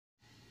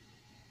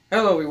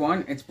Hello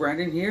everyone, it's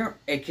Brandon here,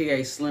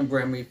 aka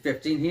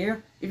SlimBrandMe15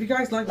 here. If you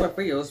guys like my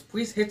videos,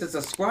 please hit the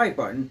subscribe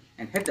button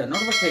and hit the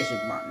notification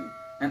button.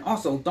 And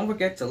also, don't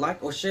forget to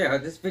like or share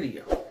this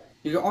video.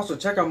 You can also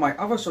check out my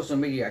other social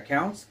media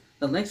accounts.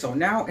 The links are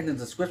now in the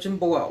description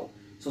below.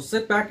 So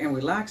sit back and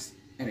relax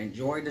and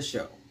enjoy the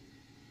show.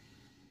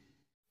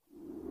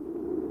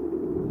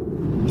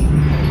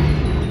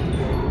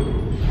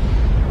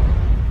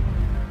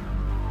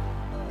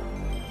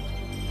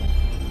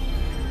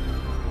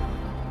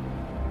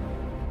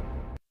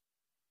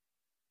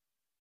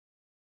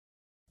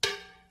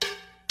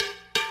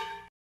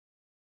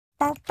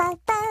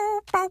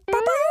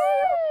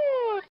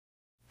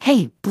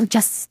 Hey, Blue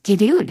just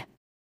skidooed.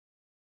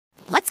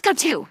 Let's go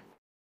too.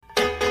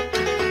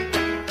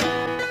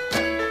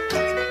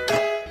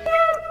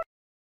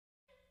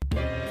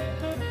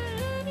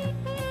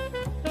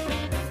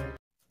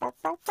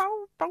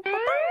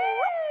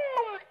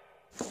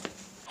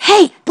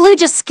 Hey, Blue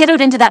just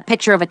skidooed into that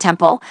picture of a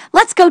temple.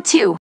 Let's go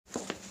too.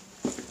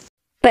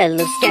 Well,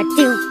 let's get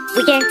to,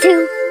 we get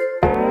to.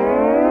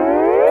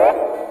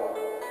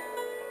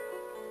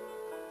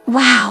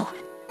 Wow.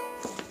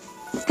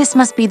 This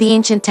must be the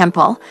ancient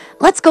temple.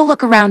 Let's go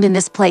look around in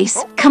this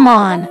place. Come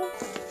on.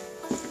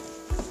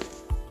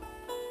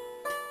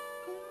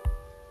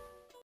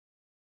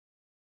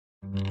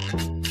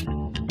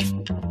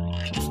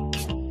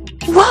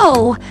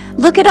 Whoa!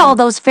 Look at all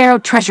those pharaoh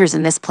treasures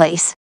in this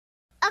place.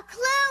 A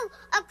clue!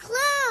 A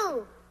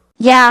clue!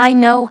 Yeah, I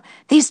know.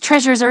 These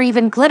treasures are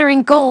even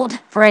glittering gold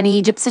for any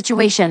Egypt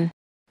situation.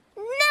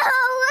 No,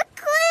 a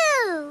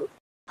clue!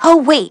 Oh,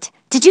 wait.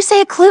 Did you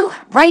say a clue?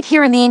 Right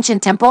here in the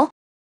ancient temple?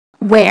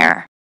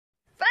 Where?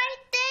 Right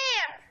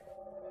there!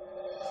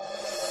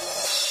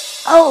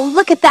 Oh,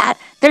 look at that!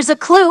 There's a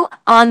clue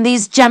on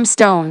these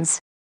gemstones.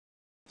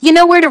 You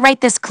know where to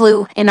write this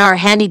clue in our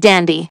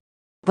handy-dandy.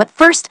 But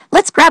first,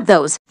 let's grab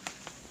those.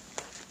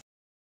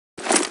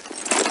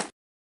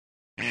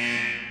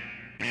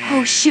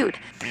 Oh, shoot.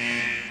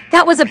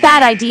 That was a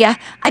bad idea.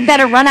 I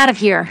better run out of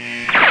here.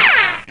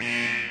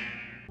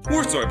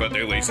 We're sorry about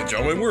that, ladies and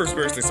gentlemen. We're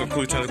experiencing some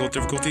clue technical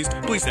difficulties.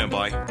 Please stand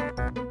by.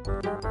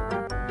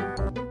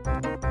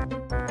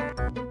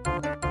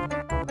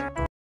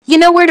 You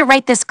know where to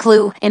write this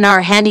clue in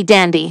our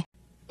handy-dandy.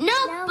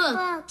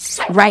 Notebook!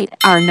 Right,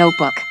 our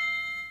notebook.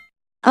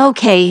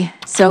 Okay,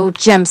 so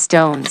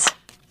gemstones.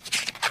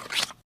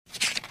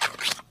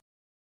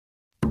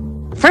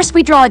 First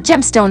we draw a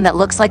gemstone that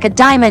looks like a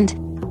diamond.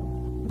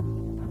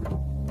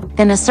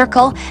 Then a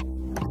circle.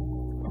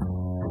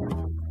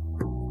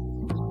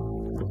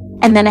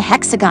 And then a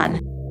hexagon.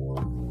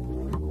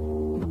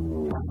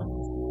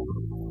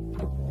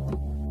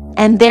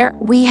 And there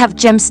we have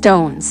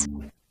gemstones.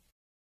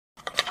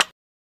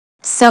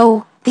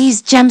 So,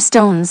 these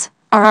gemstones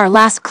are our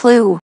last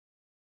clue.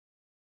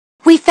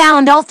 We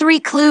found all 3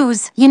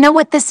 clues. You know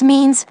what this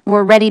means?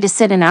 We're ready to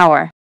sit in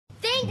our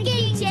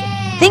Thinking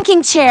chair!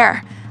 thinking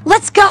chair.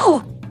 Let's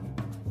go!